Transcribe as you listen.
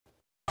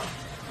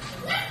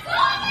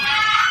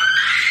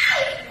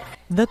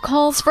The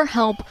calls for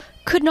help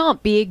could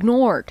not be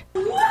ignored.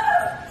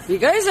 You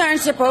guys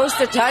aren't supposed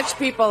to touch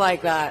people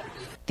like that.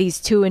 These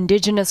two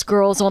Indigenous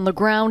girls on the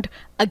ground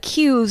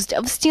accused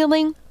of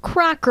stealing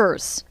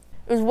crackers.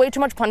 It was way too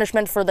much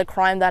punishment for the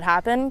crime that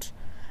happened,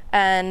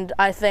 and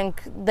I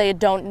think they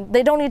don't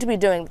need to be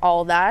doing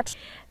all that.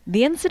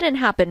 The incident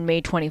happened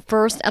May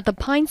 21st at the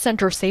Pine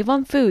Center Save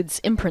on Foods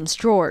in Prince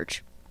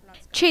George.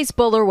 Chase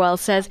Bullerwell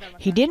says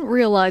he didn't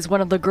realize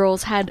one of the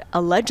girls had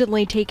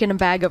allegedly taken a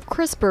bag of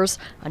crispers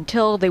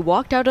until they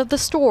walked out of the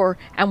store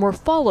and were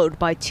followed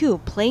by two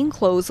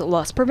plainclothes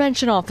loss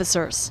prevention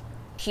officers.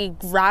 He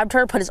grabbed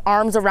her, put his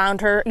arms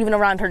around her, even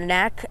around her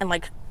neck, and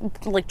like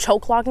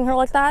choke locking her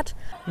like that.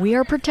 We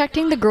are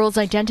protecting the girls'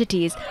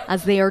 identities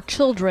as they are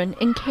children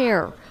in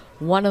care.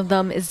 One of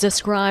them is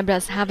described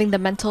as having the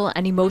mental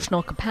and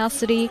emotional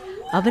capacity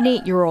of an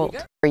 8-year-old.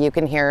 You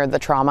can hear the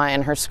trauma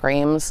in her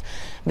screams.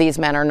 These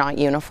men are not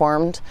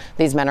uniformed.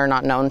 These men are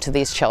not known to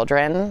these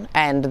children,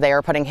 and they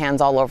are putting hands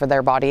all over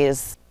their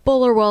bodies.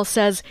 Bullerwell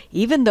says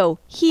even though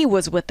he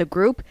was with the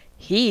group,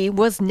 he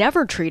was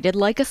never treated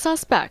like a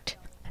suspect.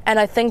 And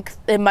I think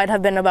it might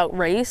have been about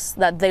race,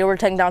 that they were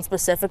taken down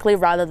specifically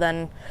rather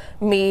than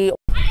me.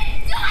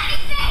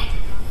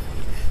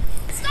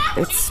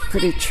 It's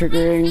pretty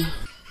triggering.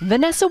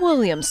 Vanessa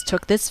Williams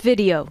took this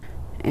video.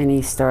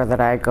 Any store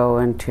that I go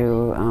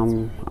into,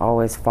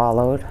 always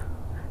followed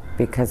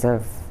because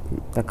of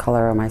the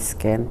color of my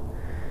skin.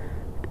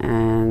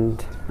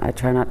 And I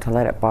try not to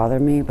let it bother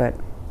me, but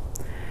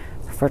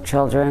for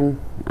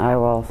children, I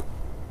will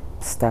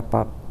step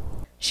up.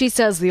 She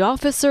says the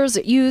officers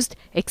used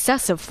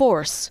excessive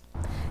force.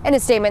 In a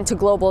statement to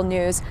Global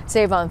News,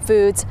 Save on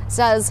Foods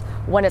says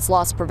when its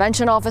loss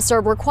prevention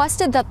officer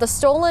requested that the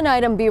stolen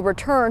item be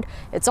returned,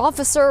 its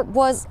officer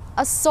was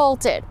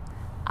assaulted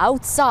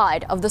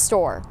outside of the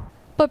store.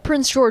 But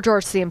Prince George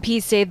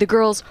RCMP say the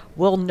girls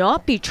will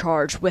not be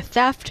charged with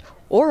theft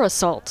or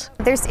assault.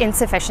 There's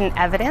insufficient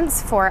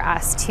evidence for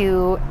us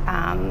to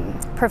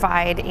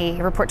provide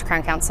a report to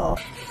Crown Counsel.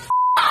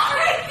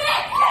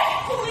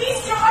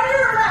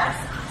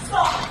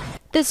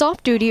 This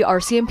off-duty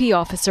RCMP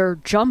officer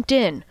jumped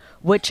in,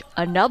 which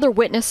another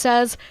witness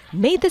says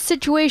made the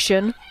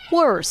situation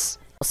worse.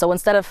 So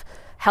instead of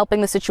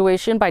helping the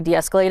situation by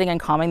de-escalating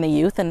and calming the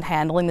youth and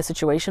handling the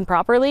situation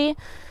properly,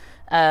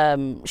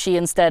 she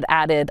instead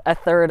added a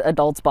third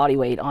adult's body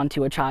weight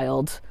onto a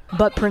child.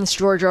 But Prince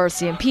George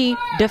RCMP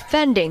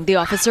defending the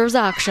officer's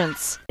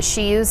actions.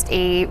 She used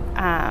a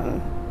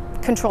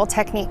control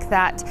technique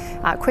that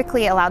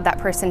quickly allowed that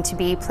person to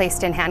be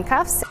placed in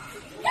handcuffs.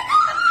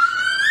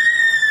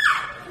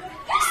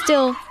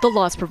 Still, the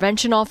loss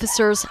prevention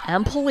officers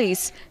and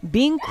police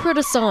being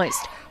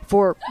criticized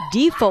for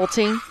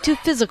defaulting to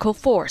physical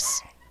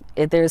force.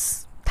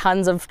 There's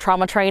tons of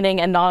trauma training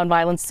and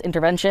nonviolence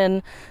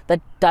intervention that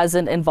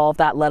doesn't involve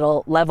that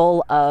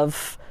level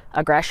of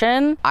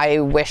aggression. I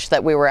wish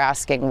that we were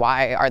asking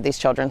why are these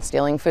children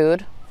stealing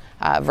food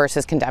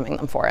versus condemning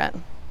them for it.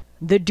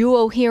 The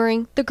duo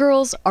hearing the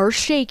girls are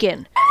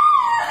shaken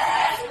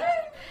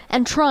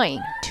and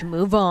trying to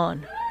move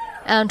on.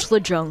 Angela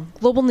Jung,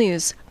 Global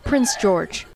News, Prince George.